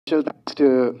Special thanks to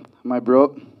my bro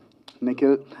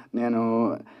Nikhil. నేను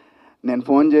నేను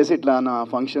phone చేసి ఇట్లా నా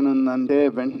ఫంక్షన్ ఉందంటే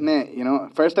వెంటనే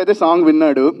ఫస్ట్ అయితే సాంగ్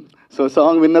విన్నాడు. సో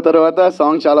సాంగ్ విన్న తర్వాత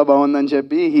సాంగ్ చాలా బాగుందని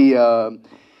చెప్పి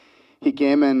he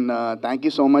came and thank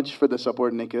you so much for the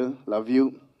support Nikhil, love you.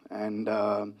 And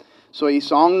so ఈ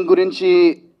సాంగ్ గురించి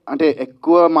అంటే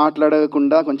ఎక్కువ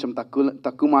మాట్లాడకుండా కొంచెం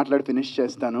తక్కువ మాట్లాడి ఫినిష్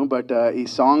చేస్తాను. బట్ ఈ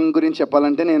సాంగ్ గురించి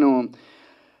చెప్పాలంటే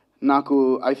నాకు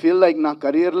ఐ ఫీల్ లైక్ నా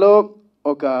కెరియర్లో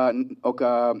ఒక ఒక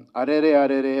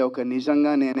అరేరే ఒక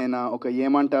నిజంగా నేనేనా ఒక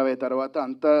ఏమంటావే తర్వాత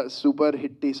అంత సూపర్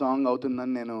హిట్ ఈ సాంగ్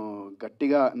అవుతుందని నేను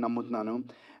గట్టిగా నమ్ముతున్నాను.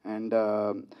 అండ్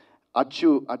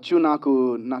అచ్చు నాకు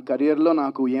నా కెరియర్లో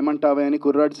నాకు ఏమంటావే అని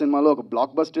కుర్రాడు సినిమాలో ఒక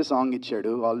బ్లాక్ బస్టర్ సాంగ్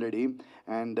ఇచ్చాడు already.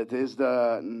 And this is the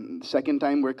second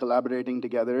time we are collaborating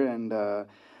together. And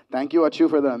thank you అచ్చు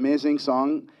for the amazing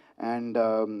song. And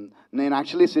నేను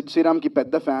యాక్చువల్లీ సిద్ శ్రీరామ్కి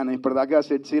పెద్ద ఫ్యాన్. ఇప్పటిదాకా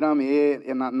సిద్ శ్రీరామ్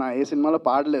నా ఏ సినిమాలో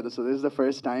పాడలేదు. So this is the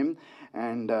first time.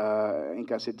 And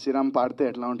ఇంకా సిద్ శ్రీరామ్ పాడితే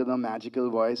ఎట్లా ఉంటుందో మ్యాజికల్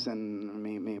వాయిస్ అండ్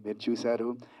మీరు చూశారు.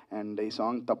 అండ్ ఈ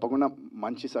సాంగ్ తప్పకుండా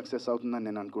మంచి సక్సెస్ అవుతుందని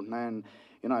నేను అనుకుంటున్నాను.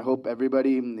 అండ్ ఐ హోప్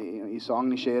ఎవ్రీబడి ఈ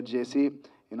సాంగ్ని షేర్ చేసి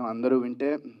అందరూ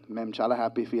వింటే మేము చాలా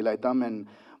హ్యాపీ ఫీల్ అవుతాం. అండ్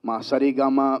మా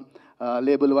సరిగమ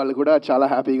లేబుల్ వాళ్ళు కూడా చాలా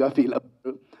హ్యాపీగా ఫీల్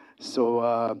అవుతారు. So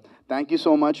thank you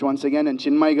so much once again. And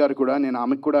Chinmay గారు కూడా, నేను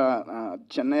ఆమెకు కూడా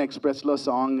చెన్నై ఎక్స్ప్రెస్లో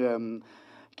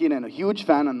సాంగ్కి నేను హ్యూజ్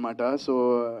ఫ్యాన్ అనమాట. సో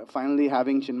ఫైనలీ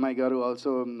హ్యావింగ్ చిన్మయ్ గారు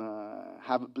also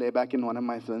have playback in one of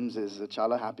my films is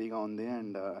చాలా హ్యాపీగా ఉంది.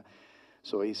 అండ్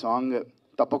సో ఈ సాంగ్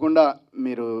తప్పకుండా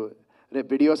మీరు రేపు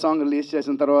వీడియో సాంగ్ రిలీజ్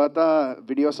చేసిన తర్వాత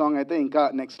వీడియో సాంగ్ అయితే ఇంకా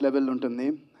నెక్స్ట్ లెవెల్ ఉంటుంది.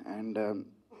 అండ్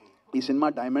ఈ సినిమా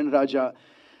డైమండ్ రాజా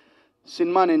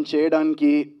సినిమా నేను చేయడానికి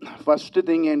ఫస్ట్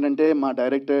థింగ్ ఏంటంటే మా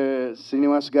డైరెక్టర్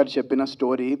శ్రీనివాస్ గారు చెప్పిన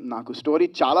స్టోరీ. నాకు స్టోరీ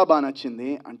చాలా బాగా నచ్చింది.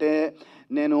 అంటే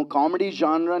నేను కామెడీ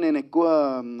జాన్రా నేను ఎక్కువ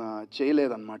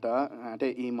చేయలేదన్నమాట అంటే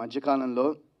ఈ మధ్యకాలంలో.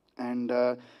 అండ్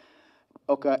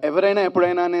ఒక ఎవరైనా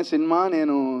ఎప్పుడైనా అనే సినిమా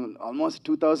నేను ఆల్మోస్ట్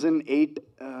 2008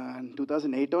 or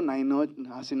 2009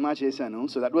 ఆ సినిమా చేశాను.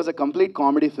 So that was a complete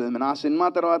comedy film. ఆ సినిమా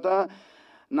తర్వాత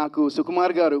నాకు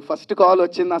సుకుమార్ గారు ఫస్ట్ కాల్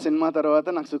వచ్చింది. ఆ సినిమా తర్వాత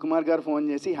నాకు సుకుమార్ గారు ఫోన్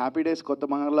చేసి హ్యాపీ డేస్ కొత్త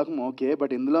బంగారులకు ఓకే,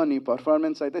 బట్ ఇందులో నీ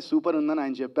పర్ఫార్మెన్స్ అయితే సూపర్ ఉందని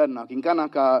ఆయన చెప్పారు.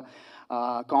 నాకు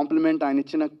కాంప్లిమెంట్ ఆయన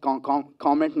ఇచ్చిన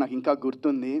కామెంట్ నాకు ఇంకా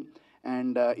గుర్తుంది.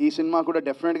 అండ్ ఈ సినిమా కూడా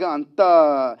డెఫినెట్గా అంత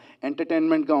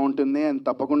ఎంటర్టైన్మెంట్గా ఉంటుంది. అండ్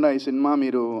తప్పకుండా ఈ సినిమా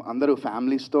మీరు అందరూ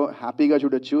ఫ్యామిలీస్తో హ్యాపీగా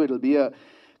చూడొచ్చు. It will be a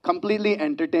completely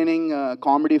entertaining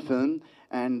comedy film.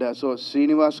 And so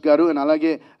Srinivas గారు అండ్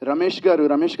అలాగే రమేష్ గారు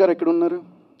ఎక్కడున్నారు?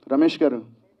 రమేష్ గారు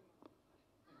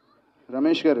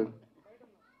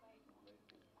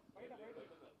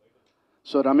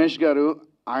సో రమేష్ గారు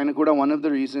ఆయన కూడా వన్ ఆఫ్ ద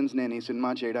రీజన్స్ నేను ఈ సినిమా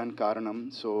చేయడానికి కారణం.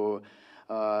 So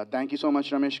thank you so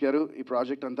much Ramesh గారు. ఈ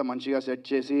ప్రాజెక్ట్ అంతా మంచిగా సెట్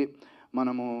చేసి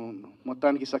మనము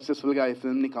మొత్తానికి సక్సెస్ఫుల్గా ఈ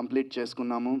ఫిల్మ్ని కంప్లీట్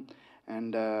చేసుకున్నాము.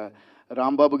 అండ్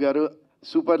రాంబాబు గారు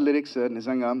సూపర్ లిరిక్స్ సార్,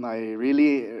 నిజంగా I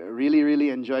really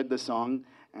enjoyed the song.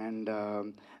 And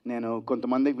నేను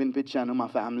కొంతమందికి వినిపించాను, మా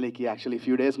ఫ్యామిలీకి యాక్చువల్లీ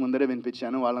ఫ్యూ డేస్ ముందరే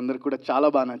వినిపించాను. వాళ్ళందరికీ కూడా చాలా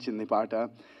బాగా నచ్చింది పాట.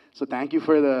 So thank you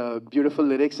for the beautiful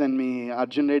lyrics. And మీ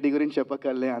అర్జున్ రెడ్డి గురించి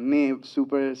చెప్పక్కర్లే, అన్నీ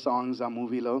సూపర్ సాంగ్స్ ఆ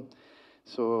మూవీలో.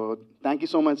 So thank you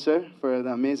so much sir for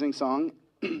the amazing song.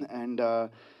 And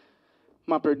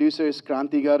మా ప్రొడ్యూసర్స్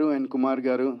క్రాంతి గారు అండ్ కుమార్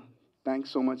గారు,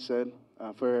 thanks so much sir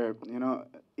for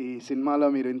ఈ సినిమాలో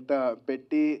మీరు ఇంత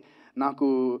పెట్టి నాకు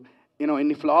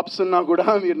ఎన్ని ఫ్లాప్స్ ఉన్నా కూడా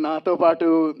మీరు నాతో పాటు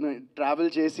ట్రావెల్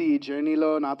చేసి ఈ జర్నీలో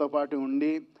నాతో పాటు ఉండి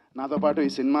నాతో పాటు ఈ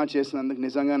సినిమా చేసినందుకు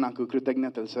నిజంగా నాకు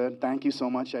కృతజ్ఞతలు sir. Thank you so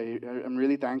much. I'm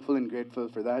really thankful and grateful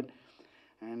for that.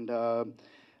 And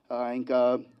ఇంకా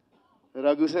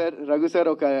రఘు సార్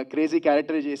ఒక క్రేజీ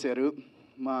క్యారెక్టర్ చేశారు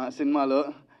మా సినిమాలో,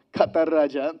 ఖతర్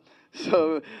రాజా. సో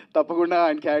తప్పకుండా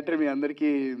ఆయన క్యారెక్టర్ మీ అందరికీ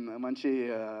మంచి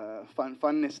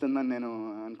ఫన్ ఇస్తుందని నేను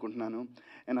అనుకుంటున్నాను.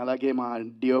 అండ్ అలాగే మా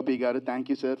డిఓపి గారు, thank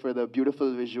you sir for the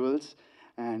beautiful visuals.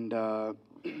 And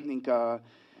ఇంకా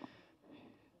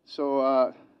సో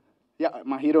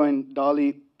మా హీరోయిన్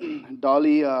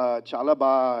డాలీ చాలా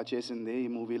బాగా చేసింది ఈ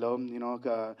మూవీలో. ఒక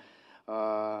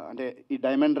అంటే ఈ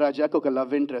డైమండ్ రాజాకి ఒక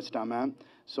లవ్ ఇంట్రెస్ట్ ఆమె.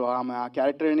 సో ఆమె ఆ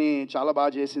క్యారెక్టర్ని చాలా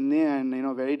బాగా చేసింది. And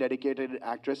very dedicated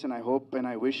actress. And I hope and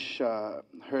I wish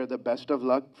her the best of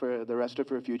luck for the rest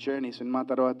of her future. And ఈ సినిమా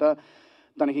తర్వాత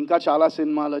తనకి ఇంకా చాలా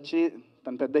సినిమాలు వచ్చి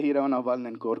తను పెద్ద హీరోయిన్ అవ్వాలని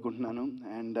నేను కోరుకుంటున్నాను.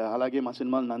 అండ్ అలాగే మా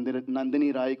సినిమాలో నందిని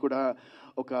రాయ్ కూడా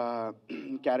ఒక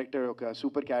క్యారెక్టర్, ఒక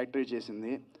సూపర్ క్యారెక్టర్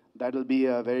చేసింది. దట్ విల్ బీ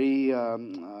వెరీ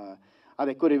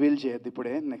అది ఎక్కువ రివీల్ చేయొద్దు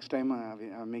ఇప్పుడే, నెక్స్ట్ టైం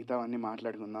మిగతావన్నీ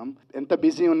మాట్లాడుకుందాం. ఎంత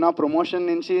బిజీ ఉన్నా ప్రమోషన్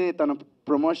నుంచి తన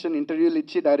ప్రమోషన్ ఇంటర్వ్యూలు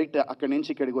ఇచ్చి డైరెక్ట్ అక్కడి నుంచి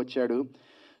ఇక్కడికి వచ్చాడు.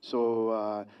 So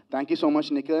thank you so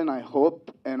much Nikhil. And I hope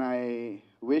and I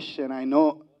wish and I know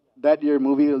that your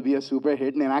movie will be a super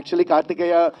hit. నేను యాక్చువల్లీ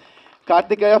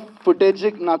కార్తికేయ ఫుటేజ్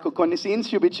నాకు కొన్ని సీన్స్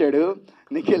చూపించాడు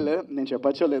నిఖిల్. నేను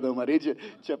చెప్పచ్చో లేదో మరి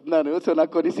చెప్తున్నాను. సో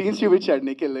నాకు కొన్ని సీన్స్ చూపించాడు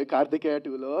నిఖిల్ కార్తికేయ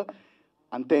 2లో.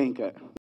 అంతే ఇంకా